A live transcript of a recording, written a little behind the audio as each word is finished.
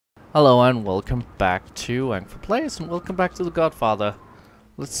Hello and welcome back to Ankford Plays and welcome back to the Godfather.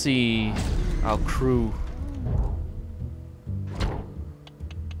 Let's see our crew.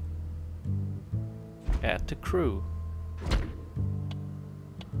 Add to crew.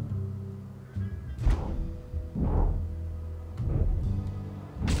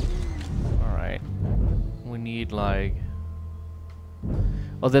 Alright. We need like...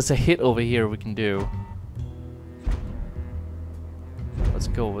 Oh, there's a hit over here we can do. Let's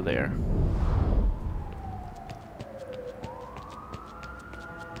go over there.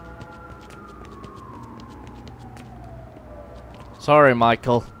 Sorry,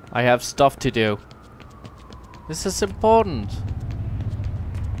 Michael. I have stuff to do. This is important.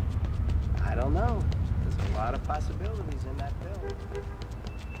 I don't know. There's a lot of possibilities in that bill.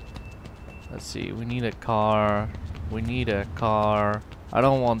 Let's see. We need a car. We need a car. I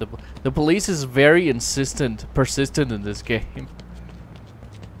don't want the police is very persistent in this game.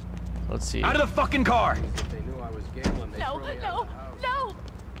 Let's see. Out of the fucking car! If they knew I was gambling, they'd No, throw me out no, of the house. no!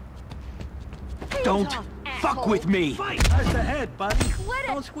 Don't Hands off, fuck asshole. with me! How's the head, buddy? Quit it.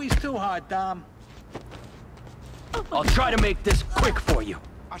 Don't squeeze too hard, Dom. I'll try to make this quick for you.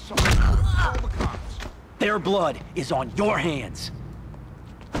 I saw all the cops. Their blood is on your hands.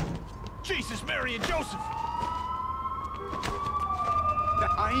 Jesus, Mary, and Joseph.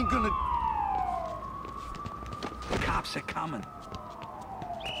 I ain't gonna. The cops are coming.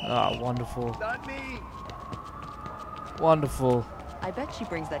 Ah, wonderful. Not me. Wonderful. I bet she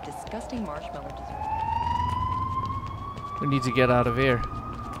brings that disgusting marshmallow dessert. We need to get out of here.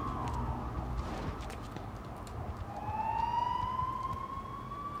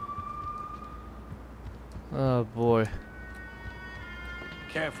 Oh boy.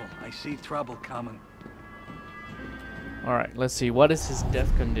 Careful, I see trouble coming. Alright, let's see. What is his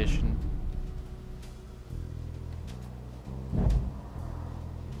death condition?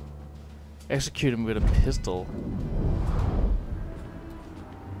 Execute him with a pistol.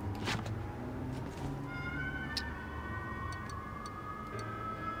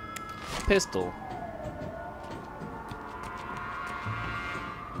 Pistol.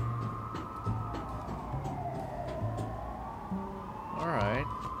 Alright.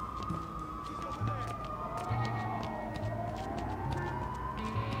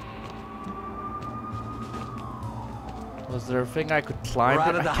 Was there a thing I could climb? We're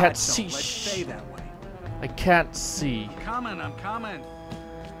out of I the can't hot zone. see. Let's stay that way. I can't see. I'm coming.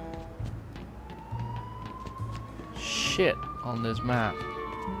 Shit on this map.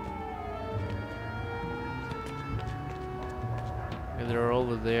 Okay, they're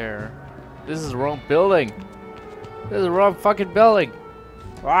over there. This is the wrong building. This is the wrong fucking building.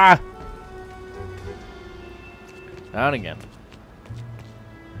 Ah! Down again.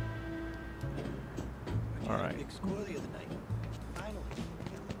 Alright.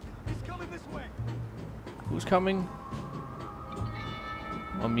 He's coming this way. Who's coming?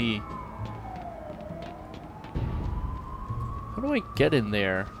 Or me? How do I get in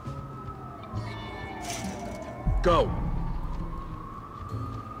there? Go!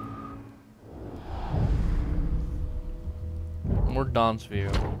 More Don's view.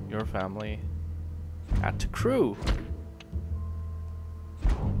 Your family. Add to crew.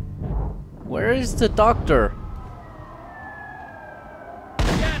 Where is the doctor?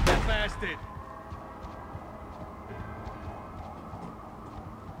 Get that bastard.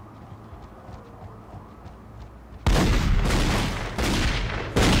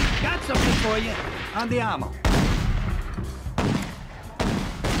 Got something for you. On the ammo.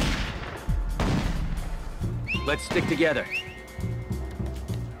 Let's stick together.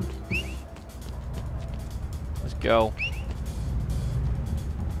 Let's go.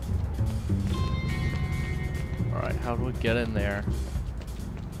 Alright, how do we get in there?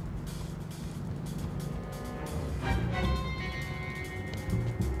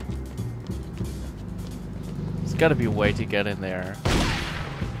 There's gotta be a way to get in there.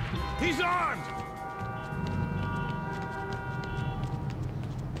 He's armed.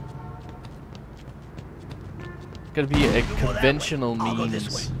 Gotta be a conventional I'll go this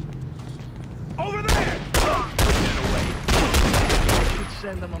means. way. Over there. Should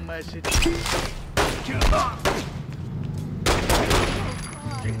send them a message.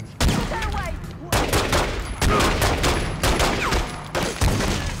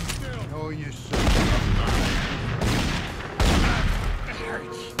 Oh, you son.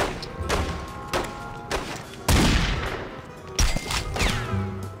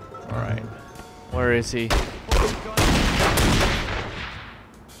 Alright. Where is he?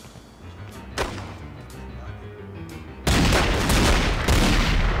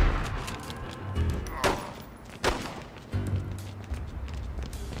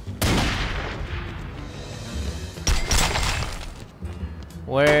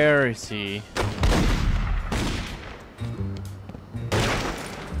 Where is he?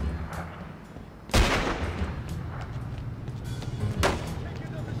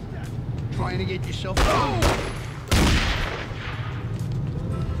 Trying to get yourself.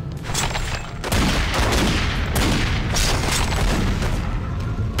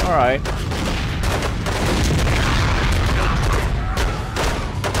 All right.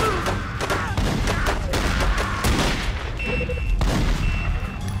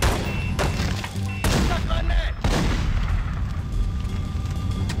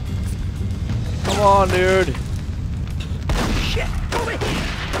 Come on, dude. Shit! Over here!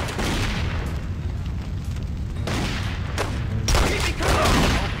 Keep me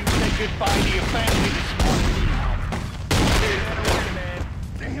coming! Hope you say goodbye to your family this morning now. Get away, man.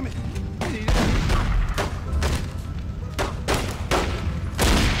 Damn it!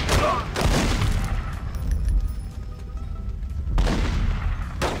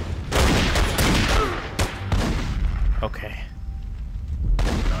 Okay.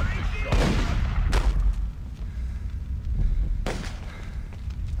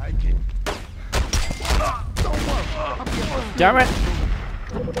 I can. Don't worry. Damn it!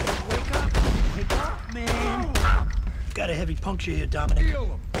 Wake up, man. Got a heavy puncture here, Dominic. Heal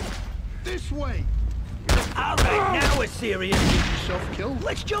him. This way. All right, now we're serious. Yourself killed.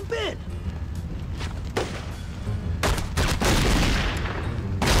 Let's jump in.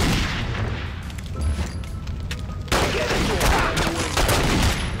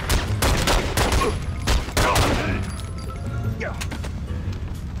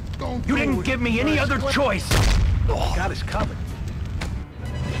 You didn't give me any other choice. Got us covered.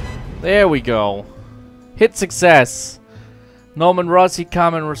 There we go. Hit success. Norman Rossi,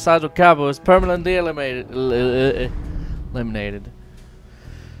 Carmen Rosato Capo is permanently eliminated.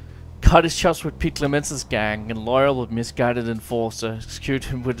 Cut his shots with Pete Clemence's gang and loyal with misguided enforcer. Execute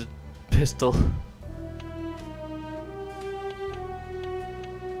him with a pistol.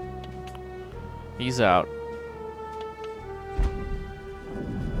 He's out.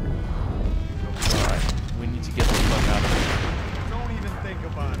 Alright, we need to get the fuck out of here. Don't even think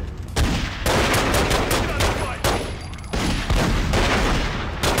about it.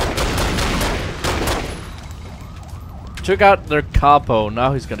 Took out their capo,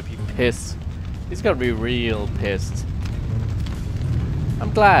 now he's gonna be pissed. He's gonna be real pissed.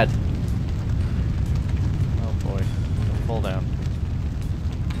 I'm glad. Oh boy, don't fall down.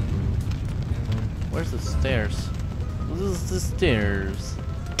 Where's the stairs? This is the stairs.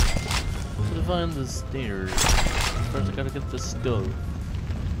 To find the stairs. First I gotta get the stove.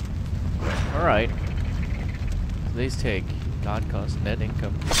 Alright. Today's take. God cost net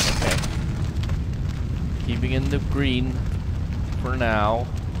income. Okay. Keeping in the green for now.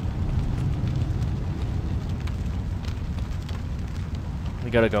 We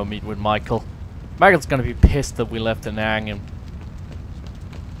gotta go meet with Michael. Michael's gonna be pissed that we left him hanging.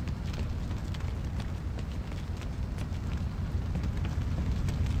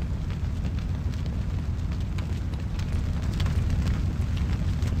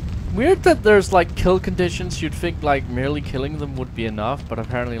 Weird that there's like kill conditions. You'd think like merely killing them would be enough, but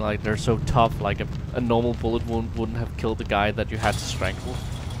apparently like they're so tough, like a normal bullet wound wouldn't have killed the guy that you had to strangle.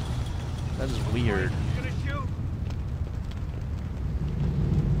 That is weird.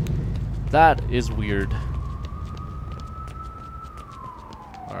 That is weird.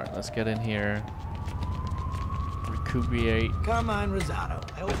 Alright, let's get in here. Recuperate. Come on, Rosato.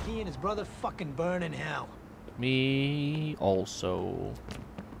 I hope he and his brother fucking burn in hell. Me also.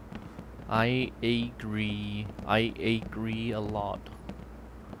 I agree. I agree a lot.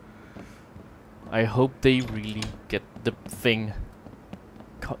 I hope they really get the thing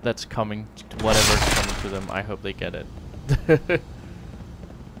that's coming, to whatever's coming to them. I hope they get it.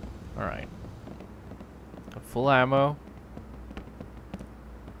 Alright. Full ammo.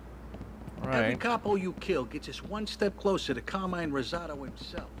 Every Alright. capo you kill gets us one step closer to Carmine Rosato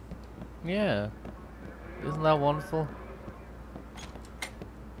himself. Yeah. Isn't that wonderful?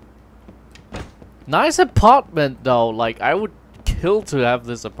 Nice apartment though, like I would kill to have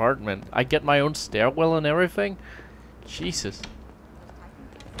this apartment. I get my own stairwell and everything. Jesus.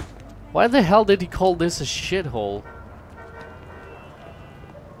 Why the hell did he call this a shithole?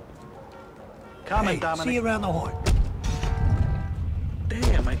 Come on, Hey, Dominic. see you around the horn.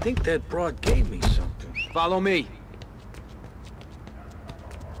 Damn, I think that broad gave me something. Follow me.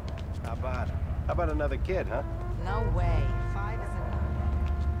 How about another kid, huh? No way. 5 is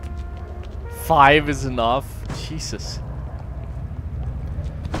 5 is enough. enough? Jesus.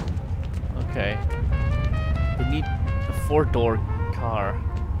 Okay. We need a 4-door car.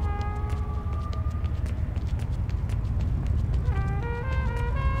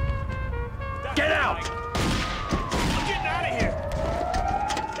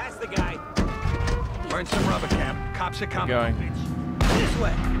 Burn some rubber, Cap. Cops are coming. Going. This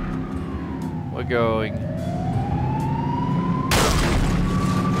way. We're going.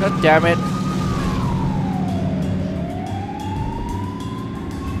 God damn it.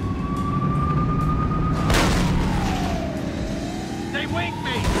 They winged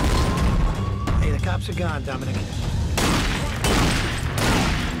me! Hey, the cops are gone, Dominic.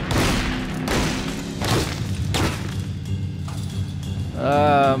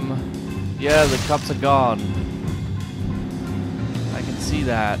 Yeah, the cops are gone. I can see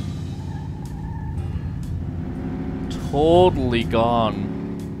that. Totally gone.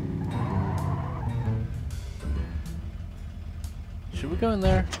 Should we go in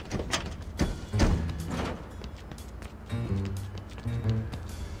there?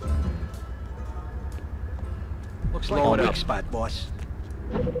 Looks like Blow a it weak up. spot, boss.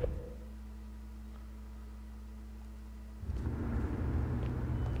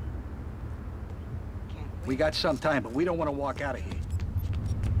 We got some time, but we don't want to walk out of here.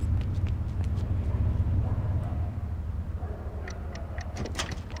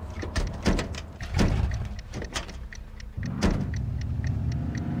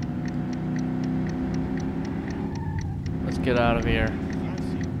 Let's get out of here.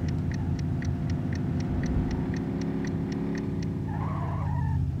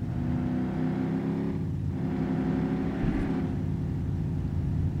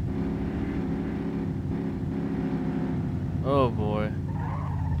 Oh boy.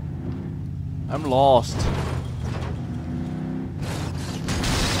 I'm lost.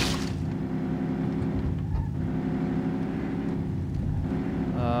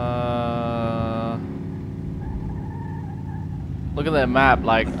 Look at that map,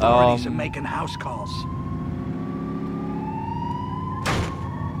 like, Authorities are making house calls.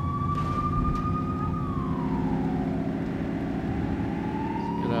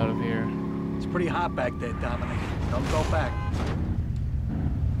 let's get out of here. It's pretty hot back there, Dominic. Don't go back.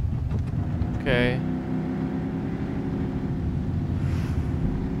 Okay.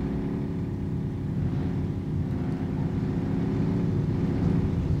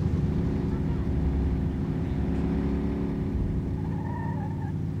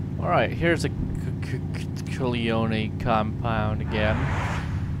 Alright, here's a Corleone compound again.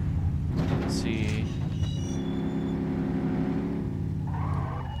 Let's see.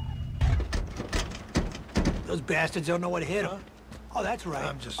 Those bastards don't know what hit them. Oh, that's right.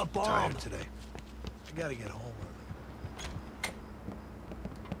 I'm just a bomb. tired today. I gotta get home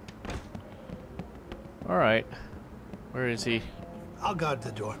early. Alright. Where is he? I'll guard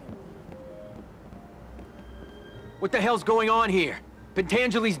the door. What the hell's going on here?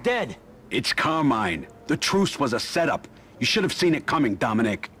 Pentangeli's dead. It's Carmine. The truce was a setup. You should have seen it coming,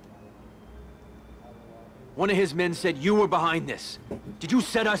 Dominic. One of his men said you were behind this. Did you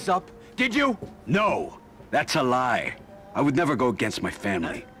set us up? Did you? No, that's a lie. I would never go against my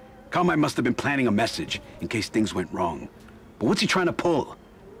family. Carmine must have been planning a message in case things went wrong. But what's he trying to pull?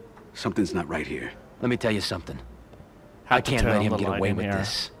 Something's not right here. Let me tell you something. Had I to can't turn let on him the get light away in with here.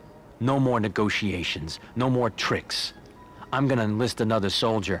 this. No more negotiations. No more tricks. I'm gonna enlist another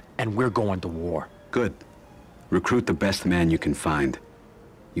soldier, and we're going to war. Good. Recruit the best man you can find.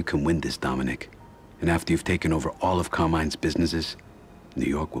 You can win this, Dominic. And after you've taken over all of Carmine's businesses, New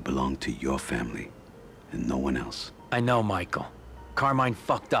York will belong to your family, and no one else. I know, Michael. Carmine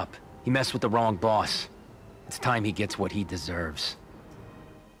fucked up. He messed with the wrong boss. It's time he gets what he deserves.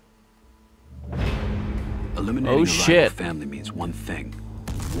 Eliminating Oh, a shit. rival family means one thing: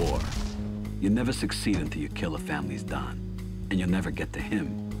 war. You never succeed until you kill a family's Don, and you'll never get to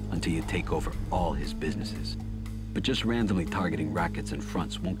him until you take over all his businesses. But just randomly targeting rackets and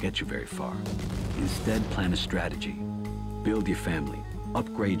fronts won't get you very far. Instead, plan a strategy. Build your family,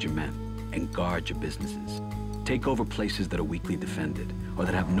 upgrade your men, and guard your businesses. Take over places that are weakly defended, or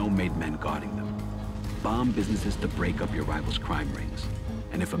that have no made men guarding them. Bomb businesses to break up your rivals' crime rings.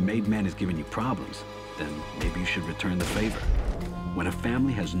 And if a made man is giving you problems, then maybe you should return the favor. When a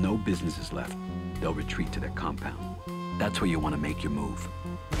family has no businesses left, they'll retreat to their compound. That's where you want to make your move.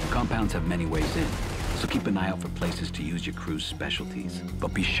 Compounds have many ways in, so keep an eye out for places to use your crew's specialties.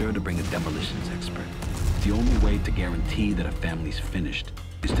 But be sure to bring a demolitions expert. The only way to guarantee that a family's finished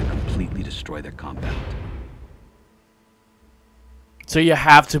is to completely destroy their compound. So you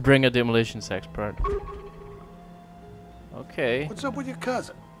have to bring a demolitions expert. Okay. What's up with your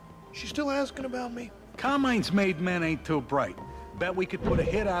cousin? She still asking about me? Carmine's made men ain't too bright. Bet we could put a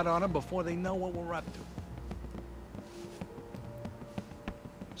hit out on them before they know what we're up to.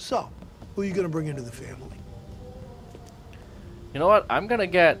 So, who are you gonna bring into the family? You know what? I'm gonna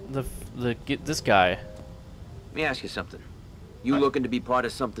get get this guy. Let me ask you something. You looking to be part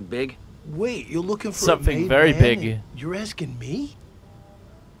of something big? Wait, you're looking for Something a made very man big. and you're asking me?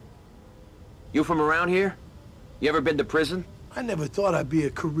 You from around here? You ever been to prison? I never thought I'd be a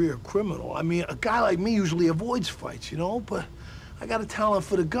career criminal. I mean, a guy like me usually avoids fights, you know? But I got a talent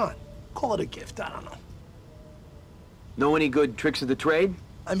for the gun. Call it a gift, I don't know. Know any good tricks of the trade?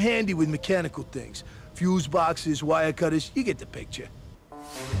 I'm handy with mechanical things. Fuse boxes, wire cutters, you get the picture.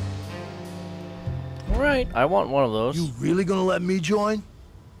 Alright, I want one of those. You really gonna let me join?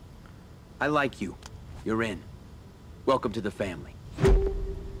 I like you. You're in. Welcome to the family.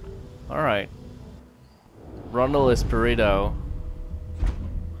 Alright. Rondel Espirito.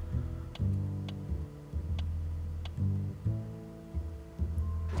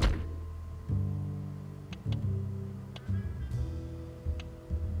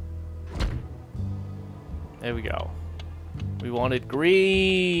 There we go. We wanted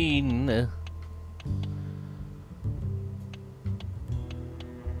green.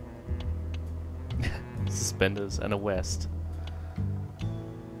 Suspenders and a vest.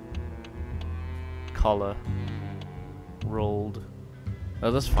 Collar. Rolled.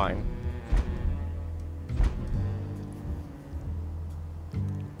 Oh, that's fine.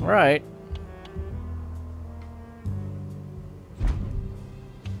 Alright.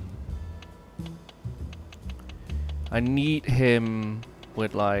 I need him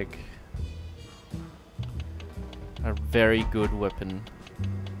with like a very good weapon.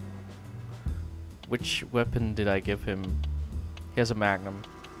 Which weapon did I give him? He has a Magnum.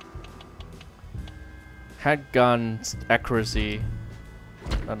 Handgun accuracy.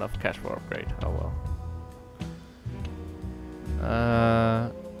 Not enough cash for upgrade. Oh well.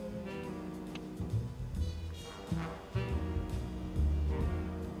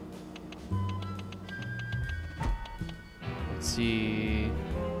 Let's see.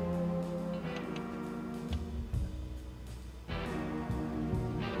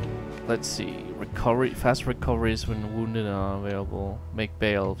 Let's see. Fast recoveries when wounded are available. Make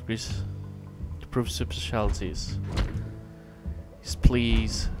bail. Improve specialties. Yes,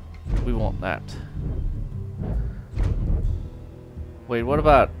 please. We want that. Wait, what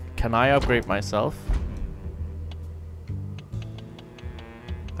about... Can I upgrade myself?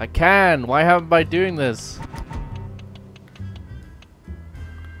 I can! Why haven't I doing this?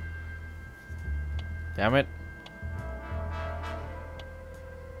 Damn it.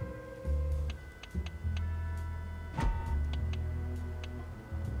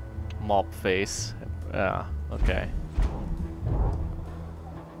 Mop face. Yeah, okay.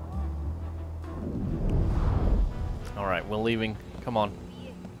 Alright, we're leaving. Come on.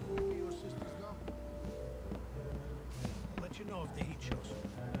 Let you know if the heat shows.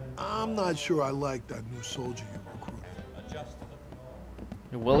 I'm not sure I like that new soldier you recruited.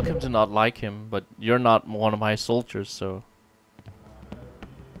 You're welcome to not like him, but you're not one of my soldiers, so...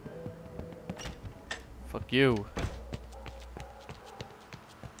 Fuck you.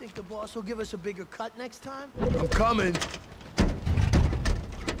 Think the boss will give us a bigger cut next time? I'm coming.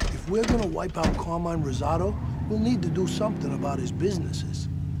 If we're gonna wipe out Carmine Rosato, we'll need to do something about his businesses.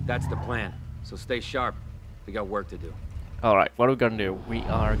 That's the plan. So stay sharp. We got work to do. Alright, what are we gonna do? We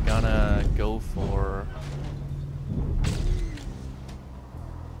are gonna go for...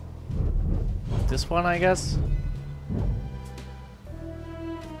 this one, I guess?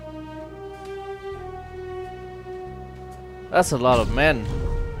 That's a lot of men.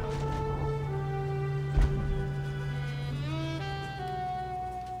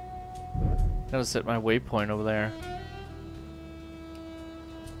 Gotta set my waypoint over there.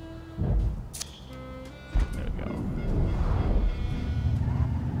 There we go.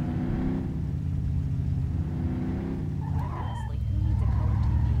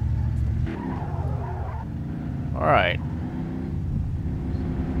 Alright.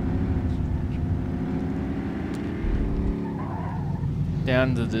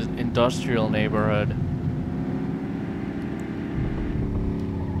 Down to the industrial neighborhood.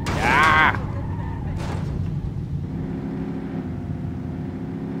 Ah!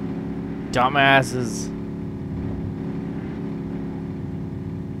 Dumbasses.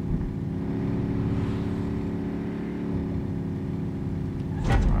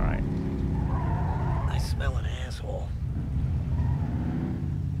 Alright. I smell an asshole.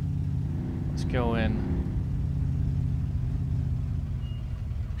 Let's go in.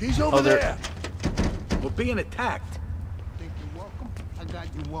 He's over there. We're being attacked. Think you're welcome? I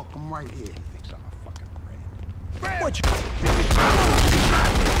got you welcome right here. He thinks I'm a fucking brand. What you...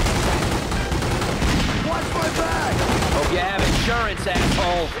 Watch my back! Hope you have insurance,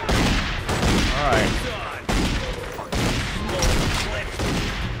 asshole. Alright.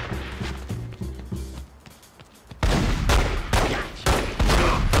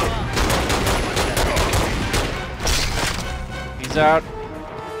 out.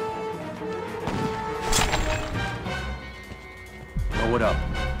 Blow it up.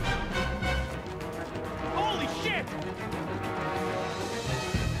 Holy shit!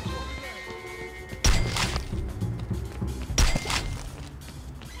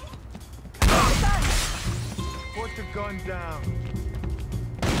 Put the gun down.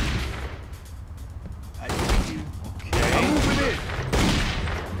 I see you. Okay. I'm moving in.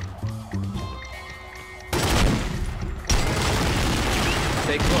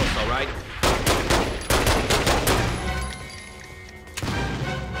 Stay close, all right?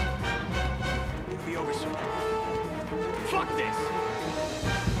 It'll be over soon. Fuck this!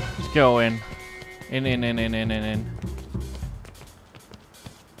 Let's go in. In.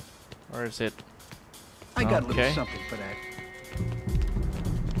 Where is it? I got a Okay. little something for that.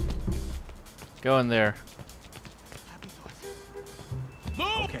 Go in there.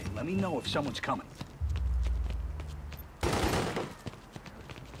 Move! Okay, let me know if someone's coming.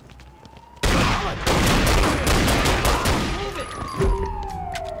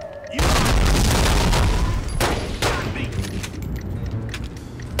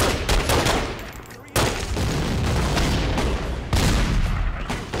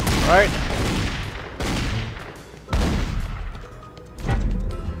 Right.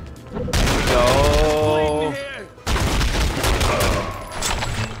 Go.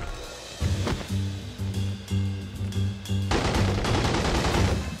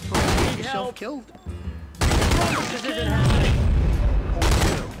 Yourself killed? This isn't happening.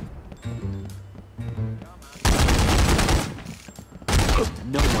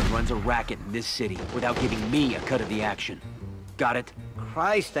 No one runs a racket in this city without giving me a cut of the action. Got it?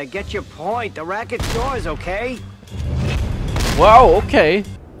 Christ, I get your point. The racket's yours, okay? Wow. Okay.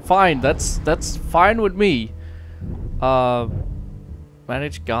 Fine. That's fine with me.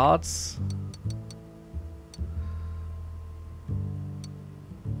 Manage guards.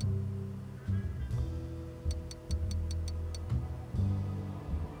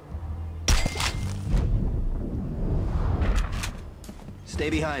 Stay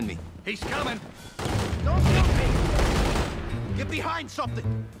behind me. He's coming. Don't shoot me. Get behind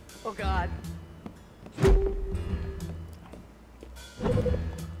something. Oh, God.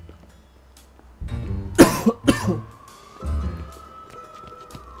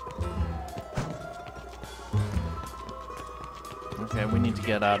 Okay, we need to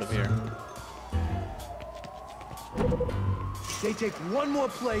get out of here. They take one more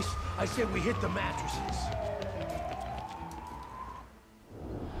place, I say we hit the mattresses.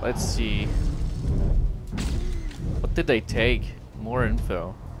 Let's see. What did they take? More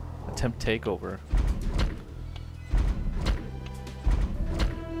info. Attempt takeover.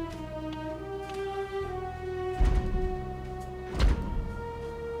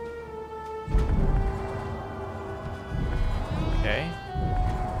 Okay.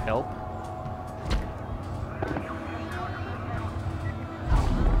 Help.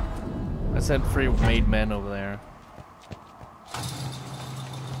 I sent 3 made men over there.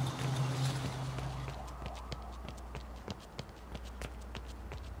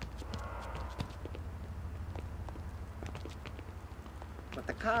 But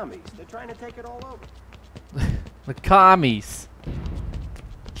the commies, they're trying to take it all over. The commies.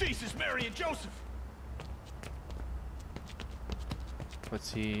 Jesus, Mary and Joseph! Let's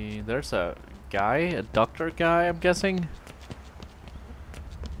see. There's a guy, a doctor guy, I'm guessing.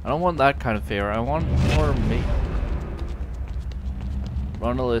 I don't want that kind of favor. I want more me.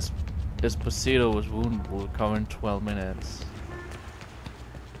 Ronald Esposito was wounded. Will come in 12 minutes.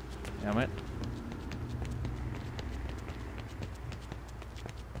 Damn it.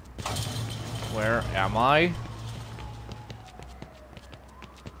 Where am I?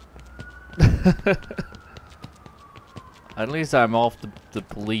 At least I'm off the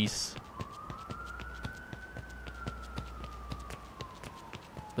police.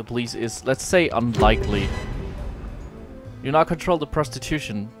 The police is, let's say, unlikely. You now control the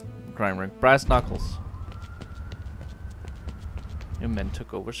prostitution crime ring. Brass knuckles. Your men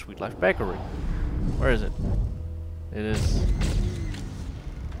took over Sweet Life Bakery. Where is it? It is.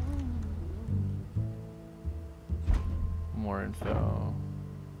 More info.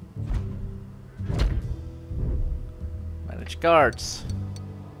 Manage guards.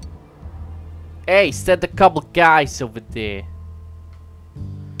 Hey, send a couple guys over there.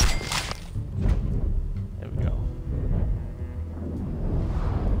 There we go.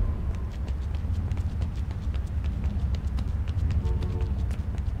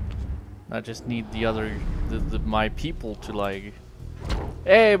 I just need the other, my people to like.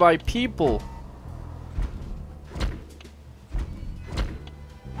 Hey, my people.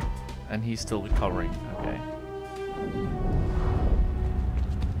 And he's still recovering. Okay.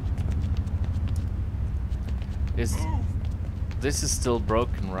 This is still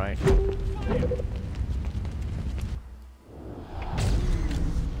broken, right?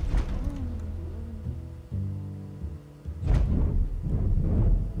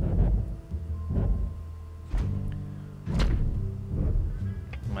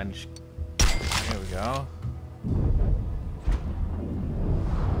 Manage. Here we go.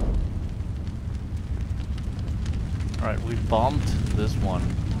 Alright, we bombed this one.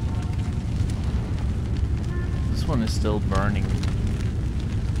 This one is still burning.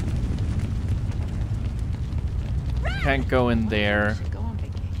 Can't go in there.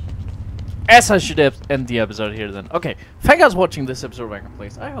 As I should end the episode here then. Okay, thank you guys for watching this episode of Ankford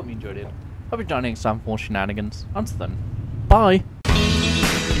Plays. I hope you enjoyed it. Hope you're joining some more shenanigans. Until then, bye!